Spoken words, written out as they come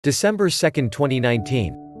December 2,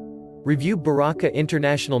 2019. Review Baraka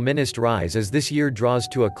International Ministries as this year draws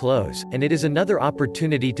to a close, and it is another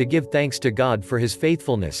opportunity to give thanks to God for His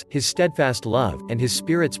faithfulness, His steadfast love, and His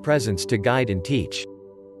Spirit's presence to guide and teach.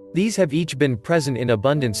 These have each been present in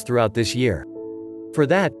abundance throughout this year. For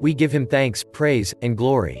that, we give Him thanks, praise, and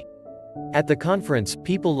glory. At the conference,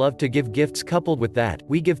 people love to give gifts. Coupled with that,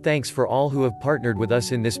 we give thanks for all who have partnered with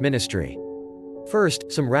us in this ministry.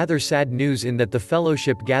 First, some rather sad news in that the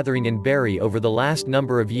fellowship gathering in Barrie over the last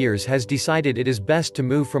number of years has decided it is best to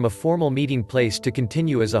move from a formal meeting place to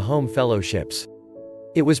continue as a home fellowships.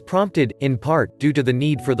 It was prompted, in part, due to the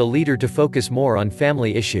need for the leader to focus more on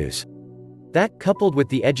family issues. That, coupled with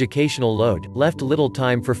the educational load, left little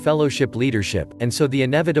time for fellowship leadership, and so the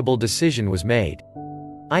inevitable decision was made.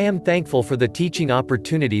 I am thankful for the teaching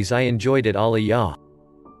opportunities I enjoyed at Aliyah.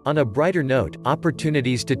 On a brighter note,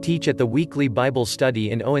 opportunities to teach at the weekly Bible study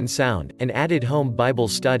in Owen Sound, an added home Bible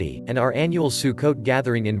study, and our annual Sukkot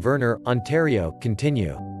gathering in Verner, Ontario,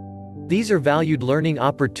 continue. These are valued learning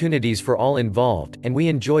opportunities for all involved, and we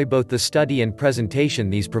enjoy both the study and presentation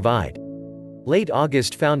these provide. Late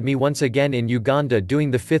August found me once again in Uganda doing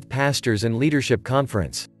the 5th Pastors and Leadership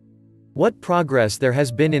Conference. What progress there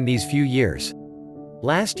has been in these few years.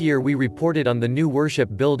 Last year we reported on the new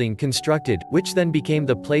worship building constructed, which then became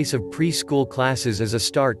the place of preschool classes as a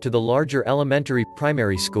start to the larger elementary,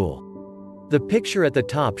 primary school. The picture at the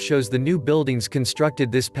top shows the new buildings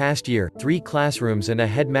constructed this past year, 3 classrooms and a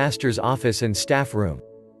headmaster's office and staff room.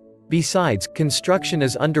 Besides, construction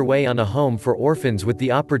is underway on a home for orphans with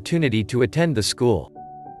the opportunity to attend the school.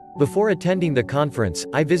 Before attending the conference,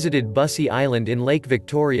 I visited Bussy Island in Lake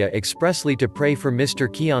Victoria expressly to pray for Mr.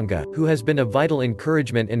 Kianga, who has been a vital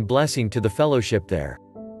encouragement and blessing to the fellowship there.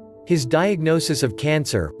 His diagnosis of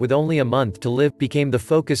cancer, with only a month to live, became the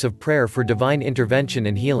focus of prayer for divine intervention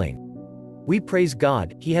and healing. We praise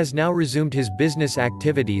God, he has now resumed his business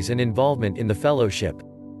activities and involvement in the fellowship.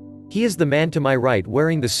 He is the man to my right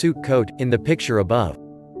wearing the suit coat, in the picture above.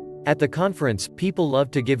 At the conference, people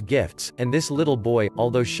love to give gifts, and this little boy,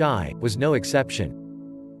 although shy, was no exception.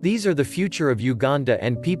 These are the future of Uganda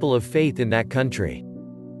and people of faith in that country.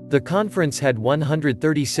 The conference had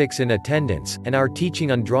 136 in attendance, and our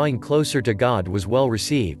teaching on drawing closer to God was well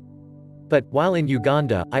received. But, while in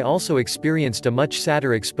Uganda, I also experienced a much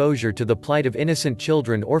sadder exposure to the plight of innocent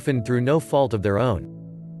children orphaned through no fault of their own.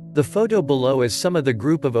 The photo below is some of the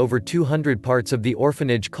group of over 200 parts of the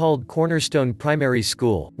orphanage called Cornerstone Primary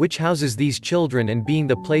School, which houses these children and being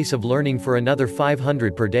the place of learning for another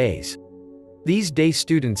 500 per days. These day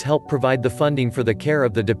students help provide the funding for the care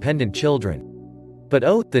of the dependent children. But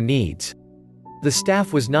oh, the needs. The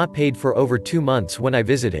staff was not paid for over 2 months when I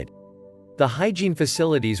visited. The hygiene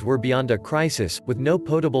facilities were beyond a crisis, with no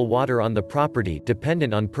potable water on the property,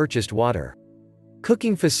 dependent on purchased water.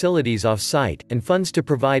 Cooking facilities off-site, and funds to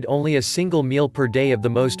provide only a single meal per day of the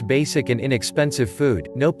most basic and inexpensive food,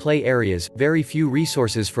 no play areas, very few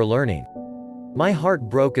resources for learning. My heart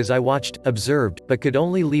broke as I watched, observed, but could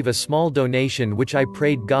only leave a small donation which I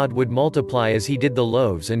prayed God would multiply as He did the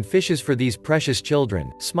loaves and fishes for these precious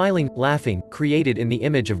children, smiling, laughing, created in the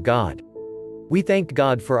image of God. We thank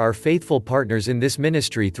God for our faithful partners in this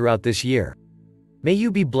ministry throughout this year. May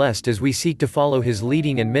you be blessed as we seek to follow His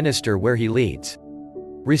leading and minister where He leads.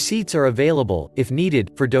 Receipts are available, if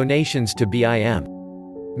needed, for donations to BIM.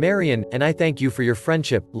 Marion, and I thank you for your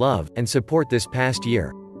friendship, love, and support this past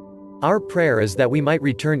year. Our prayer is that we might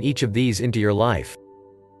return each of these into your life.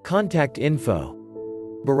 Contact info.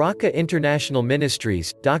 Baraka International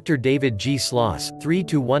Ministries, Dr. David G. Sloss,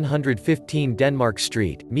 3-115 Denmark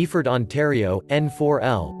Street, Meaford, Ontario,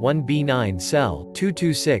 N4L, 1B9 Cell,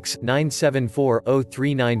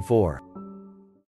 226-974-0394.